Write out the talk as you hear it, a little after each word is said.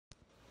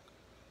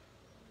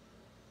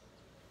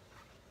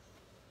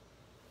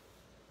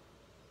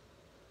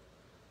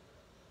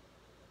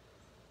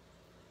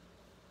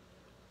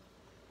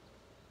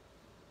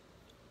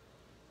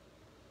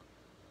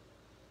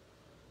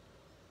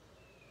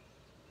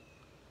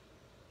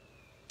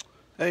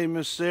Hey,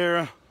 Miss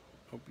Sarah,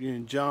 hope you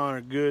and John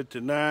are good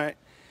tonight.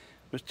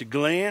 Mr.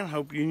 Glenn,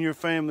 hope you and your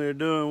family are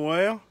doing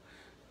well.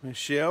 Miss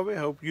Shelby,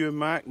 hope you and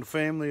Mike and the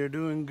family are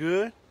doing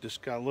good.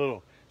 Just got a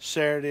little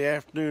Saturday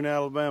afternoon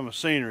Alabama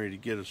scenery to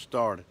get us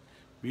started.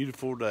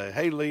 Beautiful day.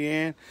 Hey,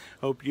 Leanne,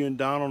 hope you and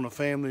Donald and the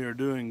family are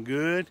doing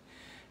good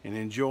and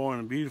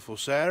enjoying a beautiful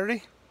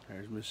Saturday.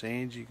 There's Miss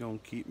Angie gonna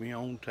keep me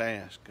on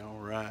task. All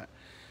right,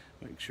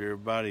 make sure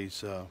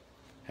everybody's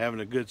having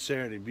a good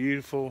Saturday.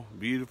 Beautiful,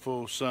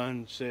 beautiful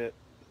sunset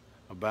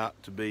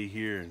about to be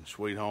here in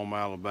Sweet Home,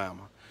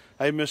 Alabama.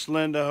 Hey, Miss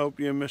Linda, hope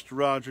you and Mr.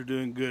 Roger are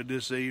doing good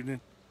this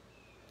evening.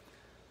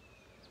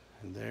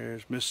 And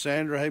there's Miss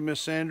Sandra. Hey, Miss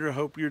Sandra,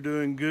 hope you're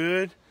doing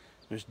good.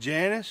 Miss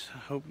Janice,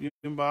 hope you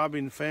and Bobby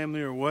and the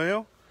family are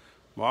well.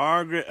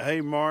 Margaret,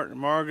 hey,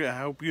 Margaret, I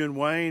hope you and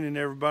Wayne and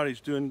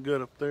everybody's doing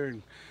good up there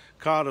in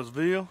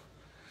Cottlesville.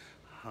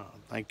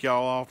 Thank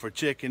y'all all for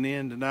checking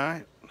in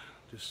tonight.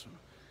 Just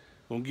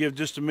gonna give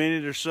just a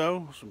minute or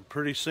so, some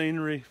pretty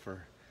scenery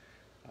for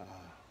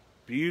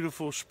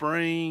beautiful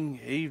spring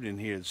evening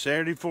here.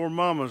 Saturday for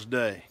Mama's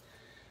Day.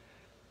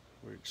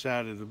 We're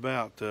excited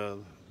about the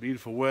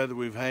beautiful weather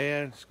we've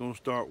had. It's going to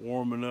start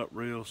warming up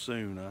real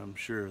soon, I'm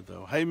sure,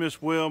 though. Hey, Miss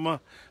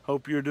Wilma,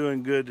 hope you're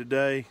doing good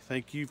today.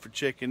 Thank you for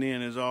checking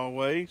in as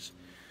always.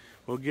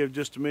 We'll give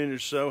just a minute or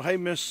so. Hey,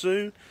 Miss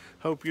Sue,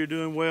 hope you're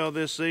doing well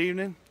this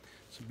evening.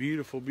 It's a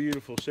beautiful,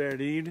 beautiful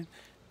Saturday evening.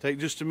 Take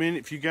just a minute.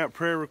 If you got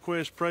prayer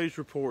requests, praise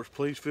reports,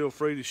 please feel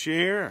free to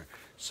share. Or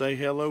say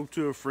hello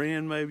to a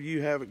friend maybe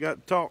you haven't got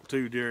to talk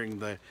to during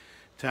the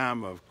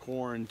time of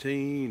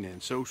quarantine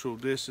and social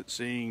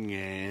distancing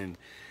and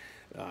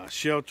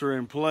shelter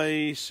in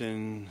place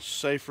and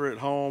safer at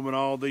home and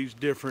all these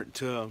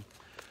different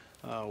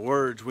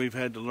words we've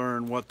had to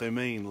learn what they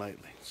mean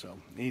lately. So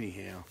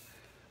anyhow,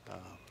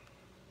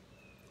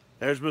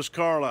 there's Miss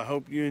Carla. I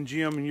hope you and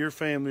Jim and your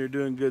family are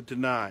doing good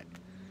tonight.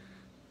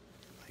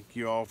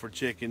 You all for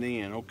checking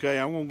in. Okay,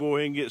 I'm gonna go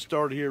ahead and get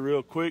started here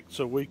real quick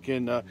so we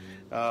can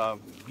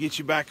get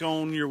you back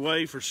on your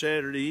way for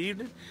Saturday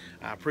evening.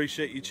 I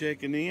appreciate you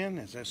checking in.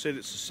 As I said,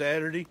 it's a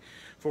Saturday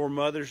for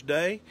Mother's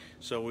Day,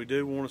 so we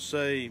do want to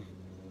say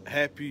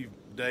happy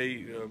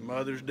day,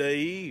 Mother's Day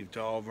Eve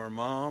to all of our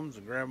moms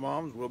and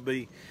grandmoms. We'll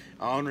be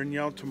honoring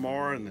y'all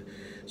tomorrow in the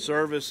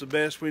service the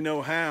best we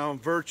know how,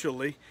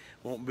 virtually.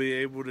 Won't be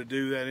able to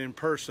do that in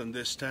person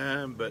this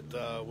time, but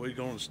we're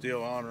going to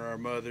still honor our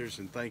mothers,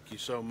 and thank you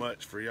so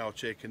much for y'all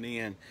checking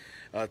in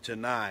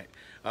tonight.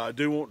 I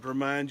do want to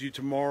remind you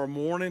tomorrow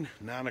morning,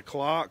 9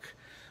 o'clock,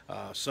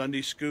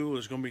 Sunday school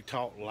is going to be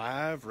taught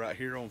live right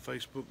here on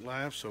Facebook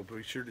Live, so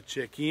be sure to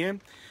check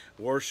in.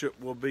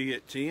 Worship will be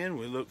at 10.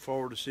 We look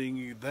forward to seeing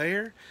you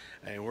there,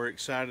 and we're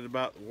excited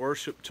about the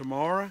worship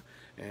tomorrow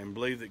and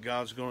believe that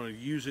God's going to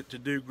use it to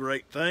do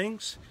great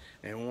things.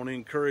 And want to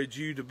encourage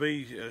you to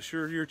be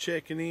sure you're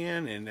checking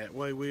in, and that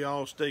way we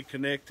all stay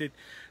connected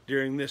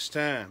during this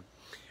time.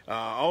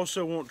 I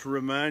also want to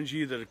remind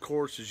you that, of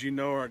course, as you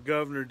know, our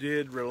governor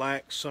did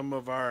relax some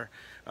of our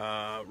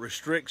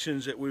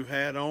restrictions that we've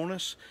had on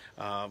us.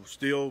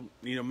 Still,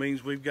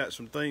 means we've got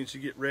some things to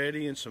get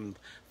ready and some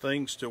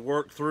things to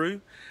work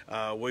through.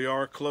 We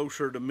are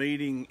closer to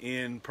meeting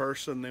in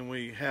person than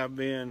we have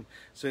been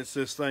since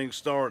this thing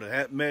started. I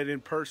haven't met in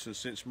person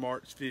since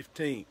March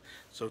 15th.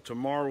 So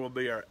tomorrow will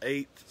be our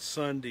 8th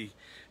Sunday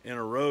in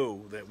a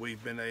row that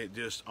we've been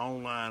just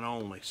online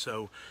only.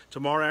 So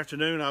tomorrow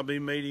afternoon I'll be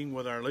meeting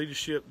with our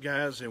leadership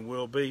guys, and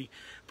we'll be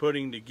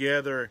putting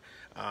together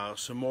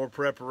some more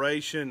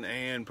preparation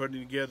and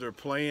putting together a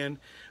plan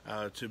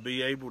to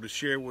be able to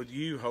share with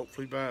you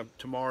hopefully by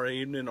tomorrow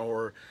evening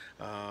or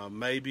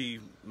maybe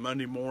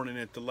Monday morning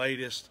at the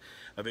latest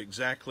of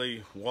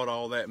exactly what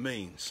all that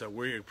means. So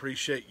we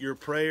appreciate your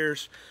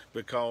prayers,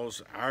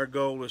 because our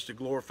goal is to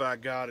glorify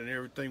God in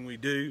everything we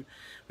do.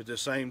 But at the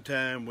same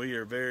time, we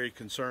are very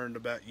concerned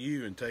about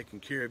you and taking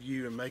care of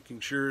you and making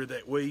sure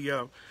that we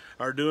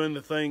are doing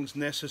the things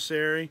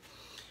necessary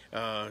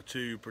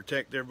to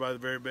protect everybody the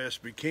very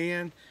best we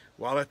can,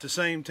 while at the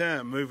same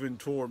time moving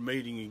toward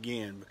meeting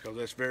again, because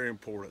that's very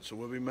important. So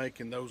we'll be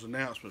making those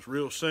announcements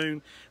real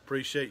soon.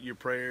 Appreciate your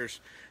prayers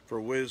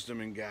for wisdom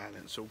and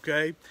guidance.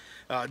 Okay,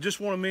 just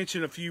want to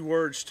mention a few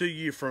words to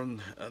you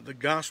from the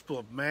Gospel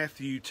of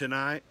Matthew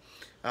tonight.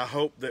 I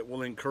hope that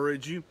will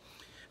encourage you.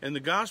 And the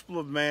Gospel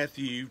of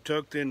Matthew,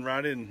 tucked in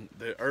right in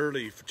the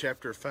early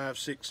chapter 5,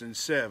 6, and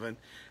 7,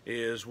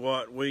 is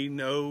what we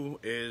know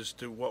as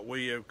to what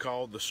we have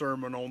called the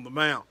Sermon on the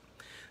Mount.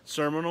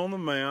 Sermon on the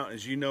Mount,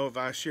 as you know, if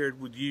I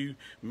shared with you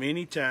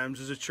many times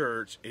as a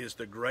church, is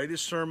the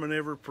greatest sermon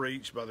ever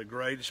preached by the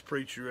greatest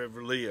preacher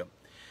ever lived.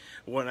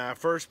 When I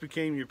first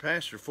became your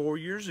pastor 4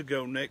 years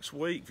ago next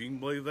week, if you can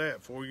believe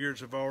that, 4 years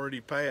have already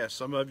passed.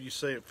 Some of you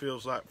say it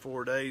feels like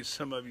 4 days.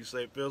 Some of you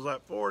say it feels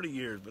like 40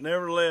 years. But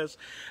nevertheless,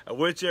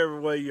 whichever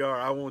way you are,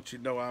 I want you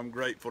to know I'm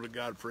grateful to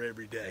God for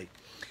every day.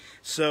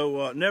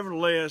 So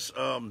nevertheless,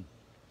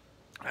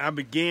 I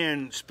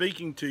began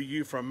speaking to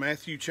you from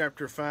Matthew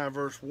chapter 5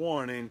 verse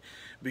 1 and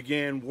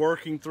began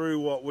working through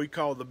what we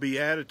call the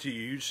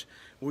Beatitudes.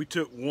 We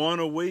took one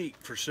a week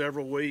for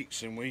several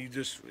weeks, and we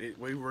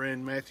were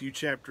in Matthew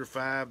chapter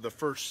 5. The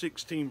first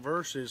 16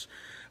 verses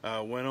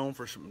went on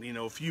for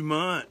a few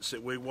months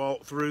that we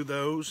walked through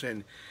those,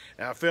 and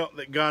I felt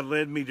that God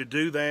led me to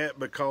do that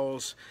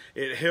because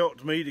it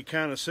helped me to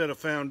kind of set a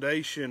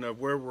foundation of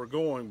where we're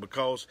going,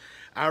 because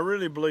I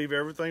really believe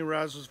everything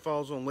rises and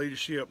falls on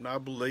leadership, and I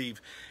believe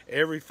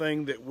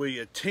everything that we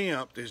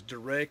attempt is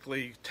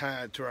directly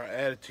tied to our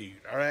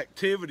attitude. Our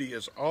activity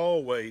is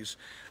always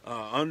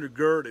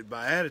undergirded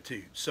by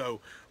attitude.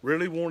 So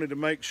really wanted to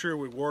make sure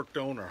we worked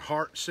on our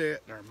heart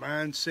set and our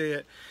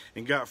mindset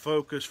and got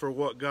focused for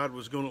what God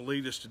was going to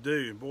lead us to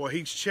do. And boy,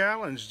 he's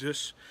challenged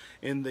us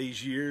in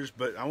these years,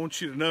 but I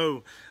want you to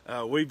know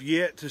we've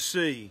yet to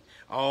see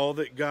all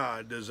that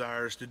God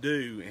desires to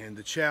do and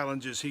the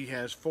challenges he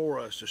has for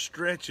us to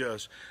stretch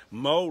us,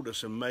 mold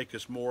us, and make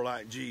us more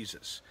like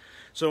Jesus.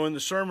 So in the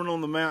Sermon on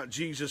the Mount,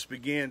 Jesus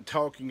began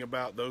talking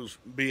about those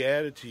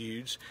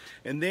Beatitudes,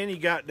 and then he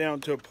got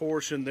down to a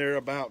portion there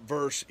about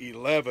verse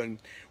 11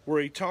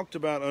 where he talked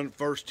about, on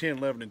verse 10,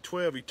 11, and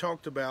 12, he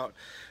talked about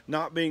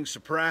not being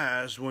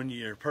surprised when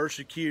you're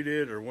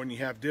persecuted or when you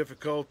have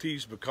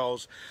difficulties,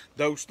 because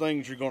those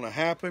things are going to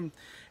happen.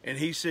 And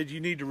he said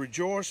you need to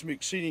rejoice and be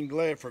exceeding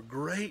glad, for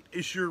great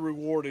is your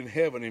reward in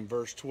heaven, in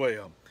verse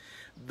 12.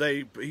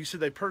 He said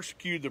they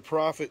persecuted the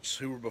prophets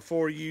who were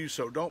before you,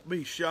 so don't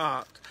be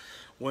shocked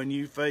when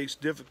you face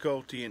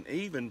difficulty and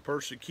even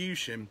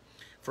persecution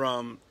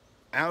from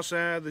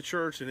outside the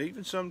church and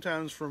even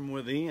sometimes from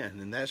within,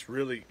 and that's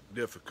really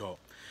difficult.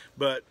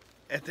 But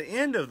at the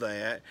end of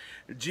that,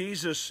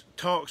 Jesus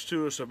talks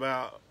to us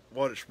about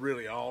what it's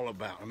really all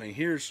about. I mean,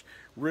 here's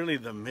really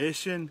the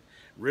mission,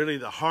 really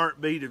the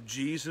heartbeat of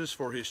Jesus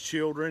for his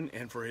children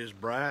and for his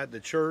bride, the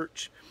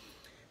church,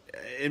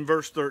 in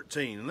verse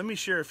 13. And let me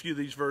share a few of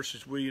these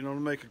verses with you, and I'll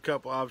make a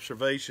couple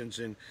observations,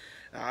 and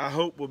I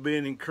hope will be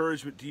an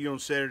encouragement to you on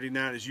Saturday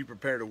night as you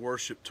prepare to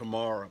worship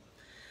tomorrow.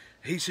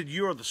 He said,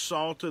 you are the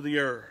salt of the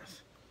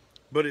earth,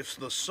 but if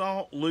the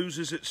salt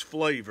loses its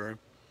flavor,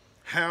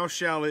 how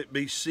shall it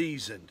be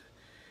seasoned?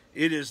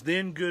 It is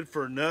then good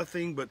for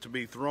nothing but to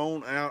be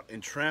thrown out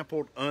and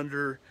trampled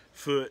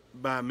underfoot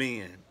by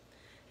men.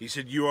 He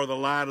said, you are the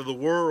light of the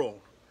world.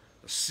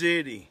 A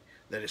city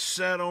that is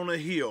set on a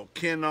hill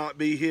cannot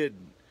be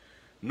hidden,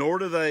 nor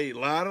do they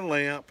light a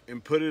lamp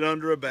and put it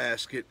under a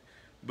basket,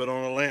 but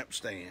on a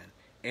lampstand,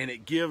 and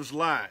it gives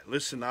light.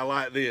 Listen, I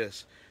like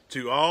this.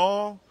 To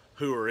all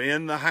who are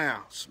in the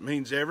house,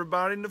 means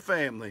everybody in the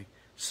family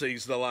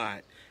sees the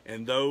light,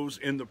 and those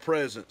in the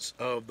presence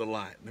of the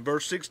light. In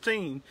verse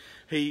 16,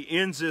 he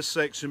ends this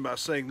section by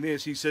saying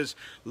this. He says,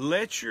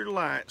 let your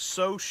light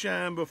so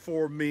shine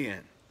before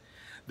men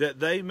that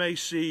they may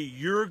see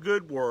your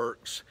good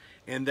works,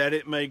 and that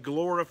it may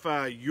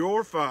glorify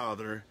your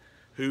Father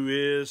who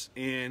is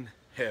in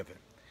heaven.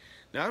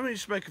 Now, let me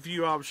just make a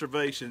few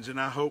observations, and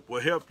I hope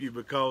will help you,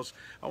 because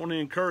I want to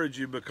encourage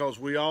you, because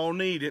we all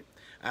need it.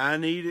 I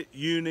need it.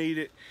 You need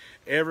it.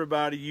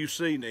 Everybody you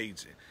see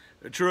needs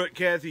it. Truett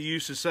Cathy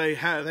used to say,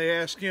 they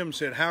asked him,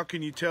 said, how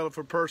can you tell if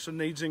a person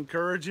needs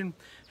encouraging?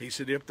 He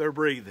said, if they're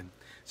breathing.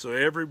 So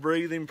every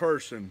breathing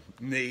person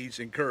needs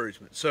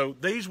encouragement. So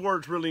these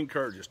words really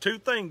encourage us. Two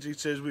things he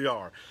says we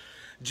are.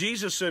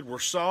 Jesus said we're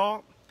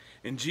salt,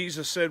 and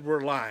Jesus said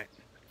we're light.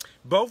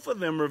 Both of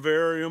them are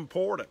very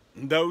important.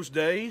 In those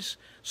days,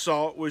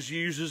 salt was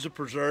used as a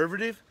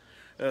preservative.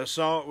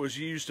 Salt was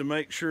used to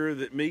make sure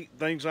that meat,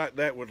 things like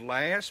that, would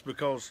last,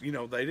 because, they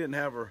didn't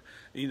have a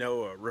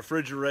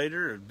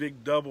refrigerator and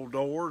big double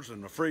doors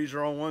and a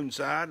freezer on one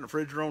side and a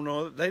refrigerator on the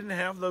other. They didn't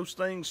have those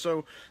things,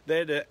 so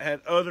they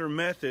had other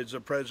methods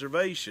of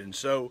preservation.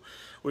 So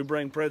we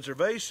bring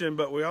preservation,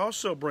 but we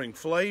also bring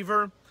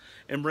flavor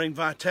and bring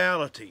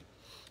vitality.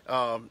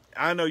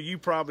 I know you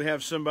probably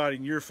have somebody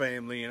in your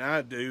family, and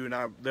I do,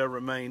 and they'll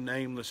remain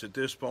nameless at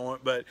this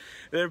point, but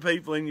there are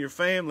people in your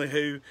family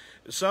who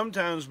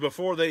sometimes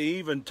before they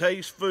even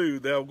taste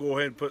food, they'll go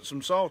ahead and put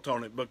some salt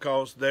on it,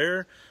 because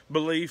their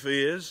belief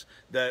is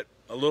that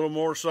a little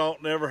more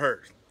salt never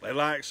hurts. They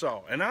like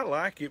salt, and I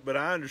like it, but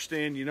I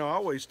understand, I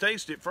always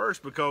taste it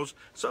first, because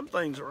some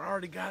things are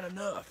already got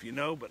enough,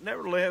 but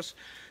nevertheless,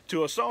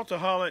 to a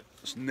saltaholic,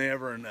 it's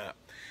never enough.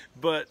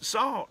 But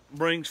salt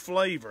brings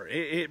flavor.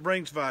 It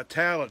brings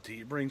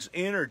vitality. It brings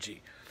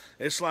energy.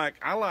 It's like,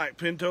 I like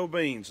pinto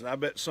beans, and I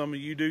bet some of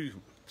you do.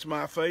 It's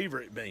my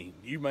favorite bean.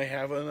 You may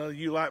have another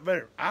you like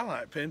better. I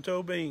like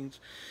pinto beans.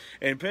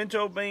 And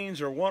pinto beans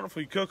are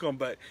wonderful. You cook them,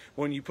 but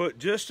when you put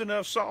just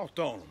enough salt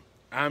on them,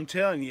 I'm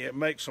telling you, it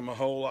makes them a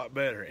whole lot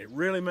better. It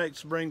really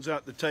brings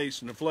out the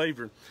taste and the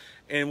flavor.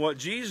 And what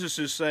Jesus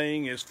is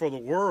saying is, for the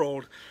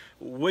world,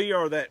 we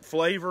are that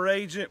flavor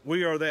agent.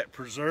 We are that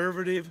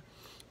preservative.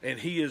 And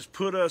he has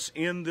put us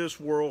in this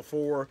world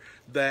for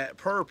that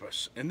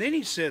purpose. And then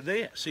he said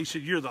this. He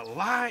said, you're the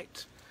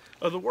light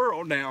of the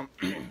world. Now,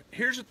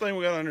 here's the thing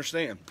we got to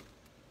understand.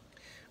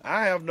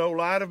 I have no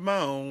light of my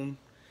own,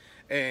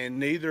 and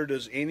neither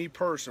does any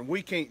person.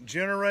 We can't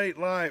generate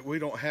light. We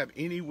don't have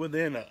any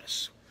within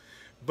us.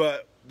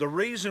 But the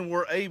reason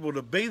we're able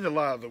to be the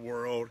light of the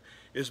world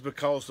is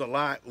because the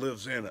light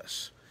lives in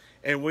us.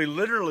 And we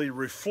literally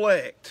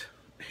reflect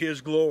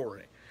His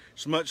glory.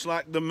 It's much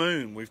like the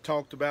moon. We've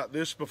talked about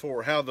this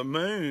before, how the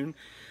moon,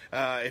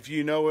 if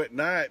you know at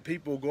night,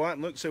 people go out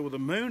and look and say, well, the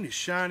moon is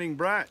shining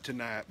bright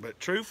tonight. But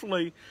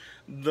truthfully,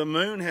 the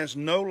moon has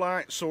no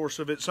light source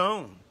of its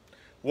own.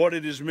 What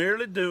it is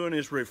merely doing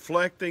is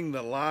reflecting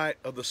the light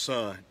of the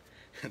sun.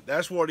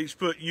 That's what He's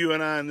put you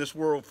and I in this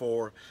world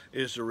for,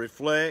 is to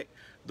reflect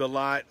the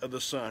light of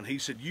the sun. He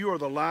said, you are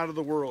the light of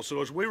the world.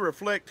 So as we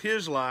reflect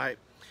His light,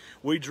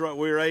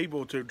 we're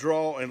able to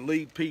draw and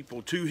lead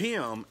people to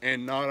Him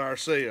and not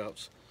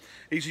ourselves.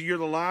 He said, you're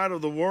the light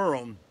of the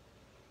world,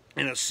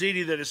 and a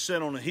city that is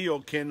set on a hill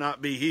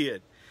cannot be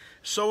hid.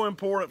 So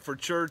important for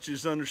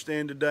churches to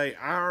understand today,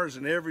 ours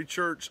and every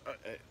church,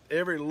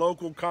 every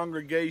local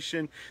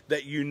congregation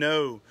that you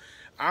know.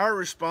 Our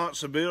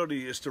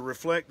responsibility is to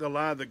reflect the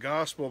light of the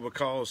gospel,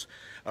 because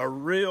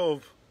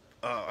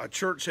a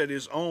church that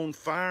is on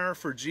fire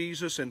for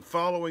Jesus and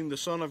following the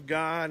Son of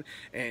God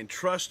and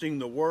trusting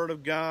the Word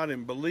of God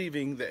and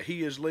believing that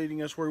He is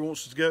leading us where He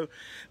wants us to go,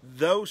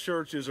 those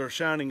churches are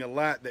shining a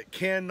light that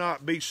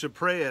cannot be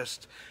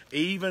suppressed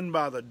even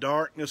by the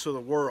darkness of the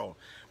world.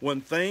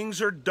 When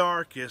things are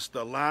darkest,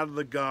 the light of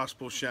the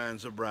gospel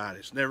shines the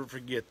brightest. Never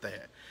forget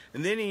that.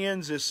 And then he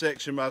ends this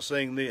section by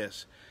saying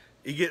this.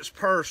 He gets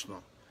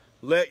personal.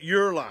 Let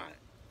your light,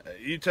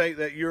 you take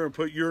that your and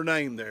put your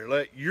name there.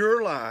 Let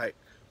your light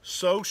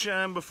so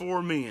shine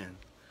before men.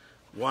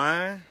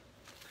 Why?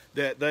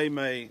 That they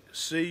may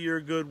see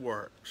your good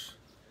works,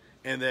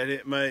 and that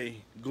it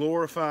may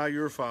glorify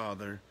your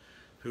Father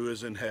who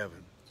is in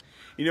heaven.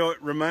 You know,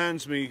 it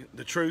reminds me,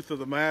 the truth of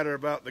the matter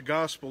about the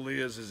gospel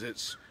is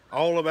it's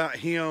all about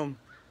Him,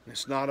 and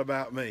it's not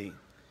about me.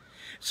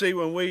 See,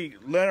 when we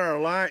let our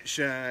light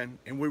shine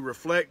and we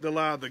reflect the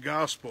light of the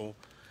gospel,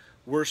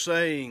 we're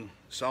saying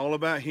it's all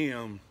about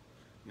Him,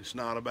 and it's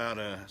not about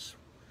us.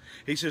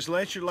 He says,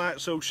 let your light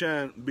so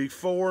shine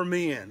before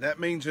men. That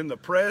means in the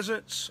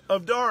presence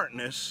of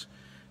darkness,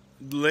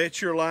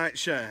 let your light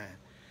shine,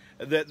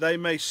 that they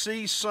may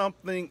see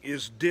something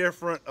is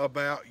different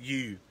about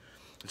you.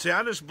 See,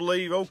 I just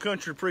believe, old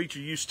country preacher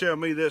used to tell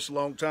me this a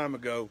long time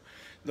ago,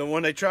 that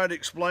when they tried to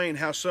explain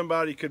how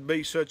somebody could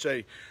be such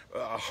a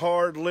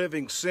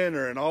hard-living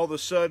sinner and all of a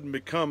sudden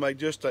become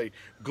just a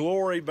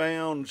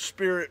glory-bound,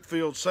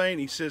 spirit-filled saint,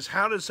 he says,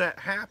 how does that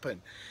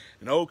happen?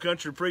 An old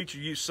country preacher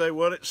used to say,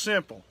 well, it's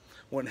simple.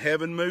 When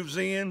heaven moves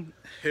in,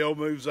 hell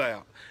moves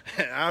out.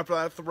 And I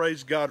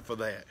praise God for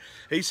that.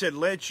 He said,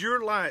 let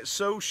your light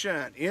so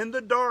shine in the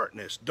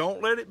darkness,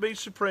 don't let it be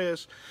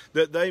suppressed,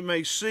 that they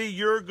may see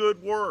your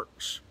good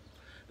works.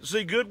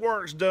 See, good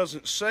works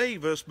doesn't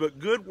save us, but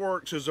good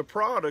works is a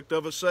product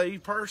of a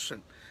saved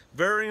person.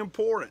 Very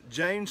important.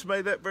 James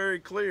made that very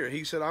clear.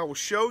 He said, I will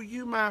show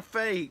you my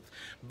faith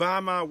by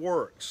my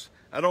works.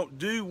 I don't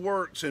do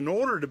works in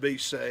order to be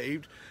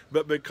saved,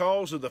 but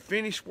because of the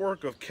finished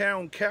work of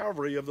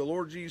Calvary of the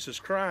Lord Jesus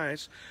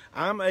Christ,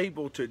 I'm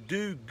able to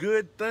do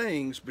good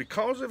things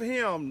because of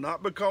Him,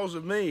 not because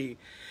of me.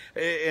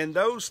 And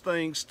those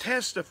things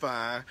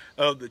testify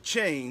of the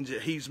change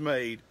that He's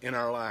made in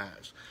our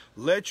lives.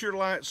 Let your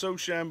light so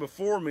shine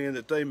before men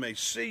that they may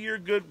see your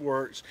good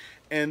works,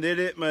 and that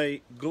it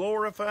may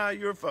glorify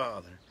your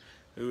Father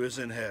who is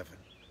in heaven.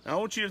 Now, I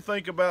want you to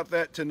think about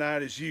that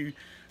tonight as you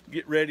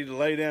get ready to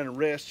lay down and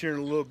rest here in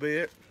a little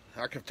bit.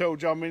 Like I've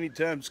told y'all many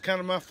times, it's kind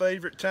of my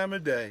favorite time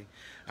of day.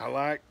 I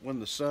like when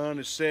the sun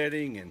is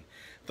setting and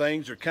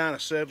things are kind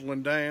of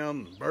settling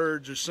down, the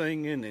birds are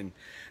singing, and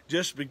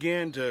just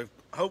begin to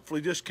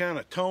hopefully just kind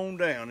of tone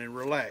down and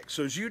relax.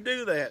 So as you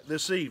do that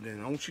this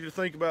evening, I want you to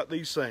think about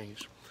these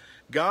things.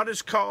 God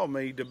has called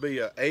me to be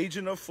an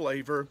agent of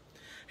flavor.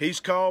 He's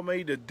called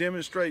me to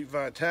demonstrate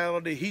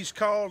vitality. He's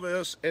called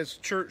us as a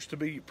church to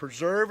be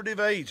preservative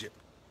agent,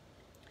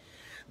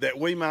 that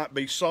we might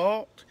be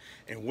salt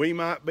and we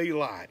might be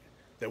light,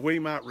 that we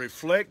might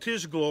reflect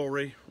His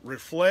glory,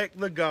 reflect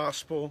the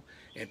gospel,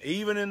 and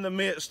even in the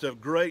midst of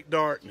great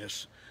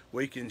darkness,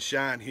 we can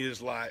shine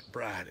His light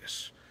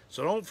brightest.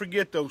 So don't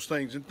forget those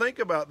things, and think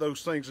about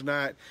those things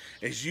tonight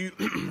as you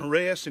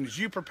rest and as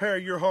you prepare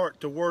your heart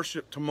to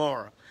worship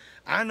tomorrow.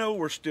 I know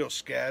we're still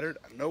scattered.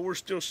 I know we're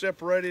still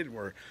separated.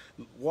 We're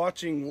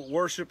watching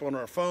worship on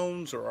our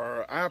phones or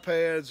our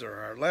iPads or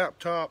our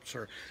laptops,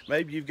 or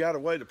maybe you've got a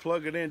way to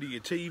plug it into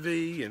your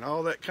TV and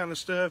all that kind of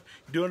stuff.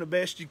 You're doing the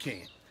best you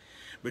can.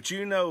 But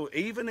you know,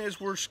 even as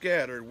we're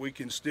scattered, we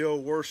can still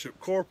worship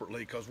corporately,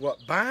 because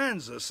what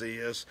binds us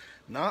is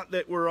not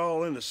that we're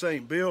all in the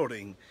same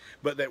building,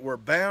 but that we're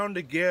bound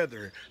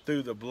together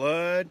through the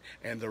blood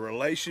and the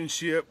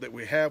relationship that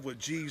we have with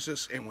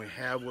Jesus and we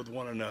have with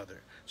one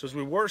another. So as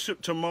we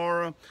worship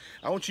tomorrow,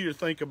 I want you to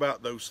think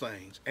about those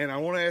things. And I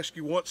want to ask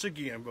you once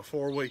again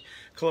before we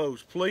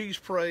close, please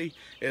pray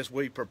as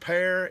we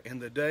prepare in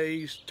the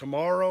days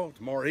tomorrow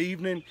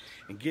evening,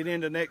 and get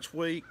into next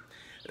week,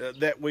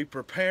 that we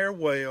prepare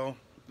well,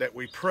 that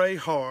we pray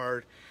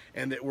hard,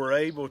 and that we're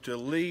able to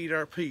lead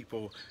our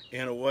people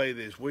in a way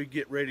that as we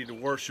get ready to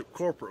worship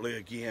corporately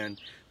again,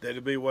 that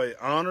it'll be a way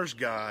that honors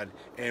God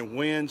and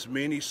wins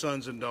many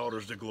sons and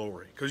daughters to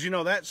glory. Because, you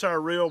know, that's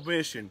our real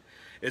mission,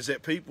 is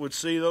that people would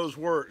see those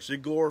works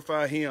that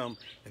glorify Him,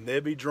 and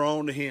they'd be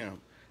drawn to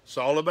Him. It's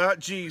all about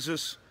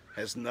Jesus,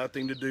 has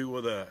nothing to do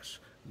with us.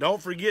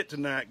 Don't forget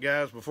tonight,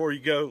 guys, before you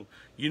go,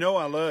 you know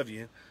I love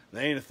you.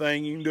 There ain't a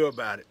thing you can do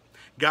about it.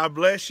 God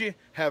bless you.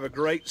 Have a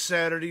great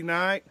Saturday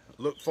night.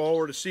 Look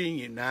forward to seeing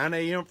you 9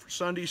 a.m. for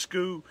Sunday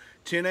school,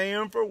 10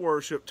 a.m. for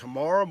worship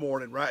tomorrow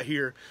morning right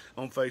here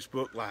on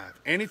Facebook Live.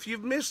 And if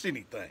you've missed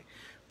anything,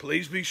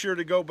 please be sure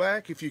to go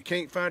back. If you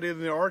can't find it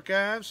in the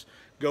archives,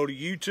 go to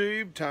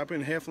YouTube, type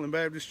in Heflin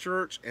Baptist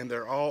Church, and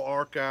they're all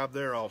archived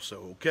there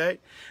also, okay?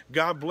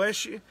 God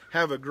bless you.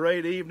 Have a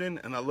great evening,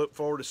 and I look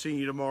forward to seeing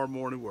you tomorrow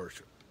morning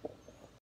worship.